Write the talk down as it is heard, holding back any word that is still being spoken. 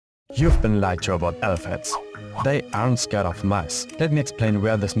You've been lied to about elephants. They aren't scared of mice. Let me explain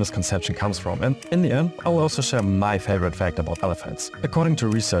where this misconception comes from, and in the end, I'll also share my favorite fact about elephants. According to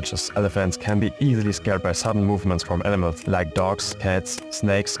researchers, elephants can be easily scared by sudden movements from animals like dogs, cats,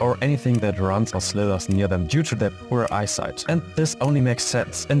 snakes, or anything that runs or slithers near them due to their poor eyesight. And this only makes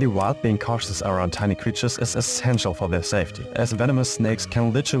sense. In the wild, being cautious around tiny creatures is essential for their safety, as venomous snakes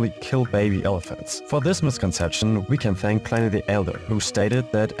can literally kill baby elephants. For this misconception, we can thank Pliny the Elder, who stated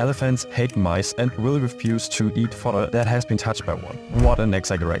that elephants hate mice and will refuse to eat fodder that has been touched by one. What an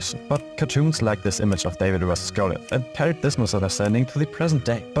exaggeration. But cartoons like this image of David vs. Goliath and carried this misunderstanding to the present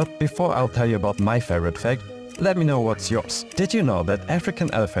day. But before I'll tell you about my favorite fact, let me know what's yours. Did you know that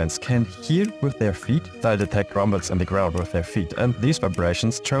African elephants can hear with their feet? They'll detect rumbles in the ground with their feet, and these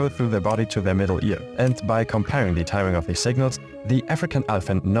vibrations travel through their body to their middle ear. And by comparing the timing of these signals, the African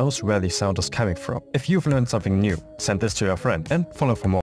elephant knows where the sound is coming from. If you've learned something new, send this to your friend and follow for more.